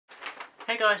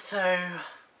Hey guys, so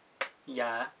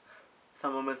yeah,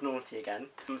 someone was naughty again.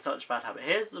 I'm such a bad habit.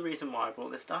 Here's the reason why I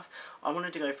bought this stuff. I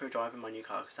wanted to go for a drive in my new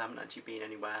car because I haven't actually been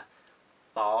anywhere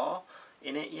far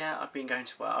in it yet. I've been going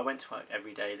to work. I went to work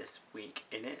every day this week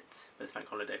in it, but it's Bank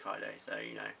Holiday Friday, so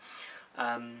you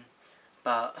know.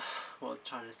 But what I'm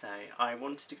trying to say, I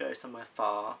wanted to go somewhere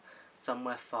far.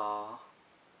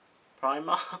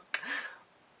 Primark.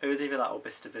 It was either that or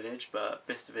Bicester Village, but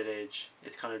Bicester Village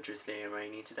is kind of drizzly and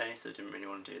rainy today, so I didn't really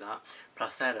want to do that.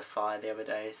 Plus I had a fire the other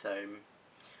day, so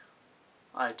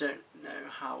I don't know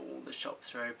how all the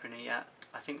shops are open yet.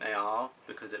 I think they are,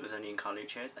 because it was only in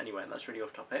Carluccio's. Anyway, that's really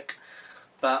off topic.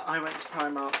 But I went to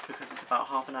Primark because it's about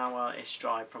half an hour-ish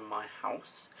drive from my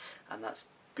house, and that's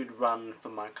good run for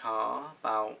my car,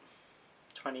 about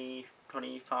 20,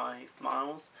 25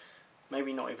 miles.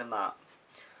 Maybe not even that.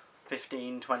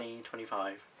 15, 20,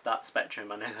 25. That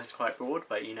spectrum, I know that's quite broad,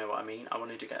 but you know what I mean. I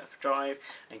wanted to get a drive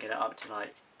and get it up to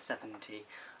like 70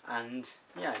 and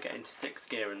yeah, get into 6th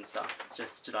gear and stuff,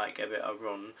 just to like give it a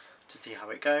run to see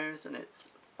how it goes, and it's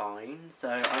fine. So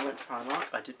I went to Primark.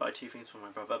 I did buy 2 things for my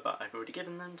brother, but I've already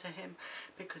given them to him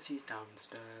because he's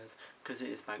downstairs, because it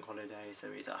is Bank Holiday, so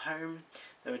he's at home.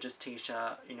 They were just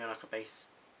t-shirt, you know, like a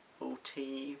baseball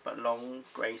tee, but long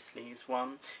grey sleeves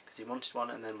one, because he wanted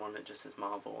one, and then one that just says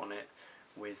Marvel on it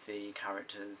with the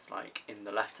characters like in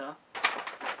the letter.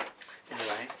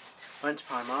 Anyway, I went to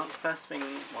Primark. First thing,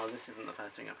 well, this isn't the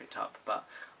first thing I picked up, but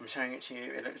I'm showing it to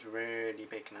you. It looks really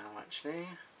big now actually,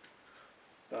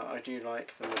 but I do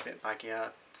like them a bit baggier,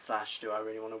 slash do I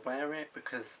really want to wear it,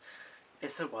 because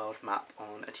it's a world map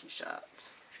on a t-shirt.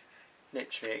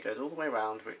 Literally it goes all the way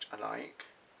around, which I like.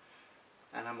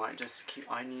 And I might just keep,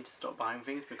 I need to stop buying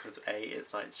things because A,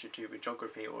 it's like to do with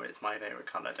geography, or it's my favourite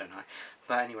colour, don't I?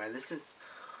 But anyway,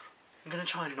 I'm going to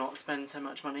try and not spend so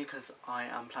much money because I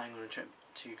am planning on a trip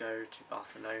to go to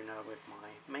Barcelona with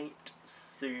my mate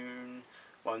soon,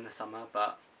 well in the summer,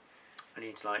 but I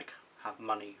need to like have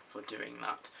money for doing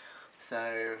that.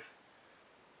 So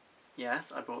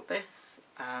yes, I bought this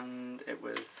and it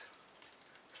was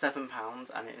 £7,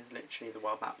 and it is literally the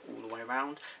world map all the way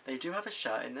around. They do have a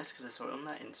shirt in this because I saw it on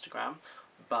their Instagram,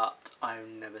 but I've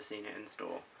never seen it in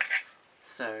store.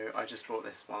 So I just bought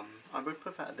this one. I would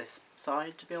prefer this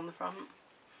side to be on the front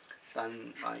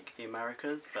than like the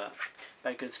Americas, but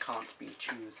beggars can't be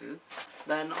choosers.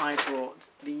 Then I bought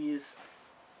these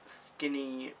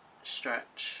skinny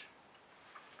stretch,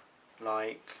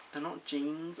 like, they're not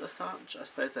jeans as such, I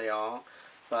suppose they are,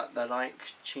 but they're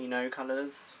like chino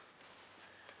colours.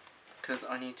 Because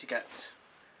I need to get,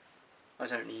 I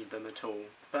don't need them at all,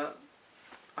 but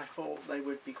I thought they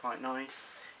would be quite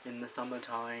nice in the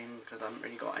summertime because I haven't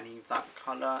really got any of that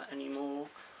colour anymore.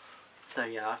 So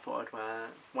yeah, I thought I'd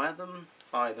wear them,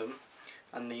 buy them,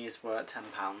 and these were £10,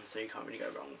 so you can't really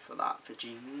go wrong for that for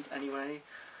jeans anyway.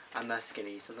 And they're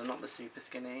skinny, so they're not the super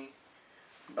skinny,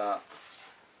 but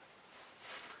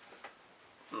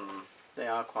they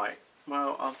are quite,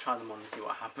 well, I'll try them on and see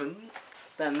what happens.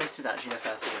 Then this is actually the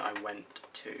first thing I went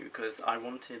to because I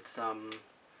wanted some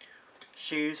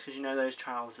shoes, because you know those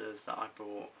trousers that I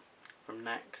bought from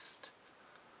Next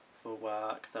for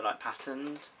work, they're like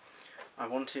patterned. I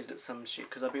wanted some shoes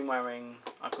because I've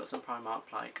got some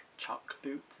Primark like chuck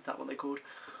boots, is that what they're called?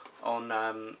 On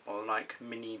or like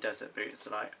mini desert boots,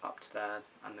 so like up to there,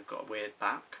 and they've got a weird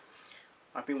back.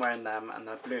 I've been wearing them and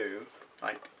they're blue,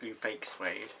 like blue fake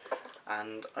suede,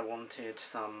 and I wanted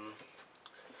some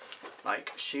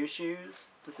like shoes.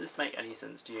 Does this make any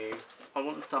sense to you? I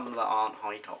want some that aren't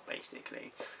high top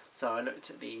basically. So I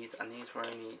looked at these, and these were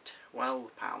only £12.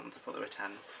 I thought they were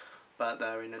 10, but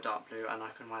they're in a dark blue and I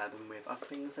can wear them with other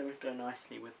things. They would go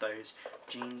nicely with those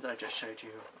jeans I just showed you.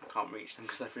 I can't reach them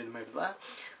because I threw them over there,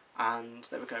 and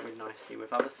they would go really nicely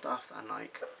with other stuff, and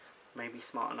like maybe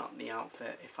smarten up the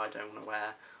outfit if I don't want to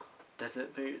wear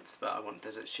desert boots but I want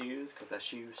desert shoes because they're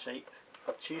shoe shape,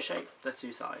 they're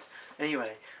shoe size.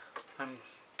 Anyway, I'm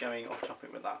going off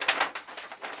topic with that.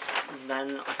 And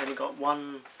then I've only got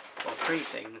 3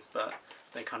 things, but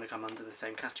they kind of come under the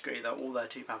same category. They're all their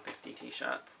 £2.50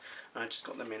 t-shirts, and I just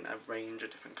got them in a range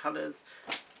of different colours.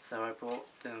 So I bought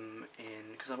them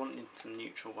in, because I wanted some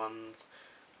neutral ones,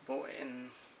 I bought in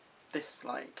this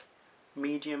like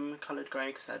medium coloured grey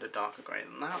because I had a darker grey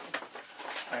than that.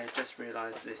 I just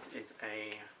realised this is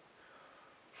a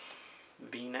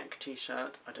V-neck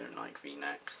t-shirt. I don't like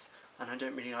V-necks, and I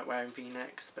don't really like wearing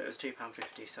V-necks, but it was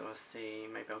 £2.50, so I'll see,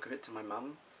 maybe I'll give it to my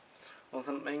mum or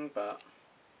something, but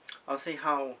I'll see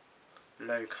how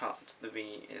low cut the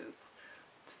V is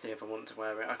to see if I want to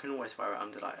wear it. I can always wear it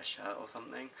under like a shirt or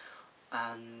something,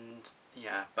 and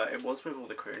yeah, but it was with all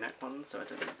the crew neck ones, so I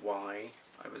don't know why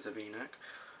I was a V-neck.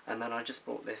 And then I just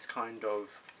bought this kind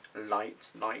of light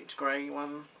grey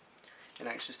one in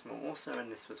extra small also,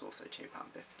 and this was also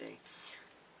 £2.50.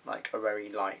 Like a very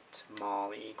light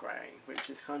marley grey, which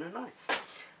is kind of nice.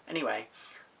 Anyway,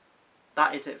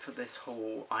 that is it for this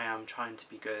haul. I am trying to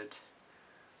be good.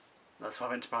 That's why I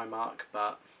went to Primark,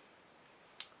 but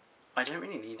I don't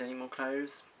really need any more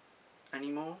clothes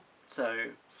anymore. So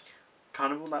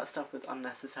kind of all that stuff was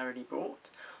unnecessarily bought,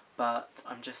 but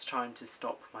I'm just trying to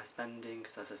stop my spending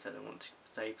because, as I said, I want to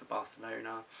save for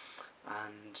Barcelona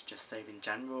and just save in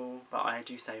general. But I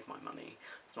do save my money.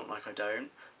 It's not like I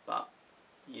don't, but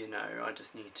you know, I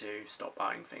just need to stop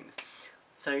buying things.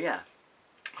 So yeah,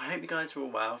 I hope you guys are all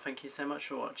well. Thank you so much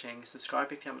for watching.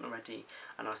 Subscribe if you haven't already,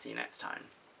 and I'll see you next time.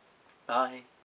 Bye.